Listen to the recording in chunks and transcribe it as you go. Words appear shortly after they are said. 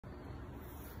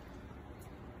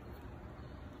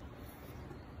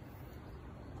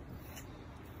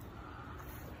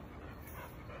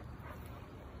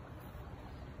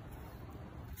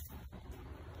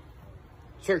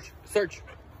Search. Search.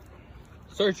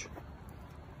 Search.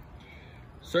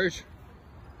 Search.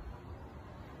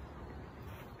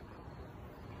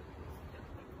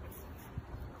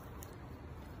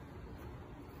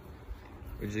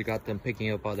 We just got them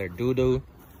picking up all their doo-doo.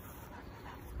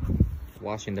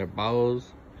 Washing their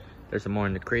bowels. There's some more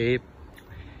in the crib.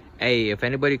 Hey, if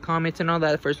anybody comments and all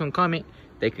that, the first one comment,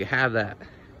 they could have that.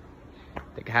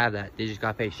 They could have that. They just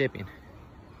gotta pay shipping.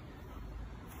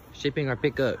 Shipping or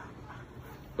pick up.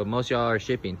 But most y'all are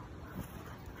shipping.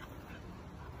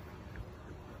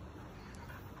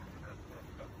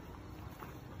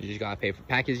 You just gotta pay for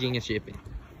packaging and shipping.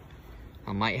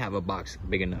 I might have a box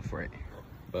big enough for it,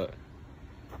 but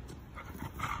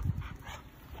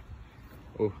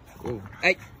oh,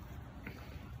 hey!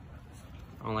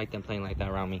 I don't like them playing like that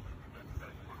around me.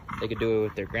 They could do it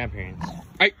with their grandparents.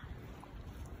 Hey!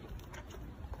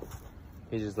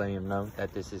 He's just letting him know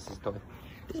that this is his toy.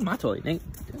 This is my toy, Nate.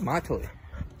 This is my toy.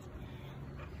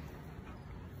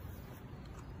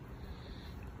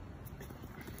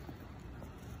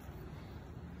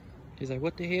 He's like,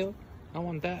 what the hell? I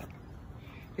want that.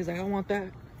 He's like, I want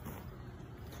that.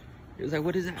 He's like,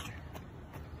 what is that?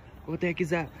 What the heck is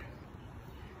that?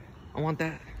 I want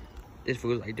that. This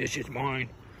fool's like, this shit's mine.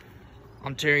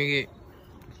 I'm tearing it.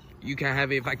 You can't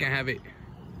have it if I can't have it.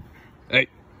 Hey.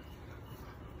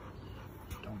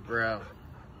 Don't growl.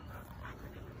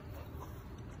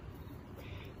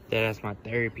 That's my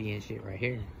therapy and shit right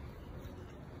here.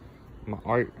 My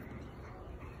art.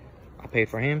 I paid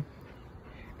for him.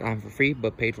 Got him for free,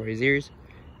 but paid for his ears.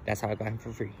 That's how I got him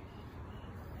for free.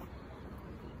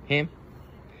 Him,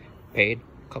 paid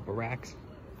a couple racks.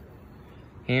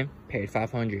 Him, paid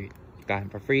 500. Got him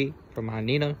for free from my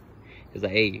Nina. He's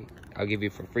like, hey, I'll give you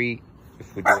for free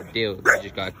if we do a deal. I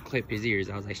just gotta clip his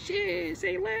ears. I was like, shit,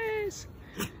 say less.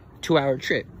 2-hour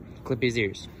trip, clip his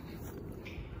ears.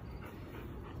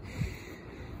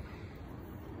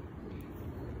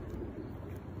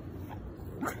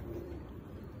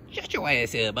 Shut your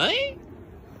ass up, boy.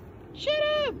 Shut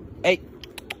up. Hey,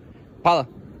 Paula,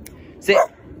 sit.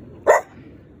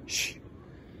 Shh.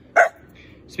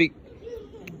 Speak.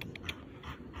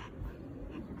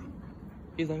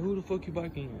 He's like, who the fuck you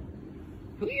barking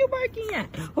at? Who you barking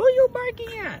at? Who you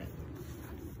barking at?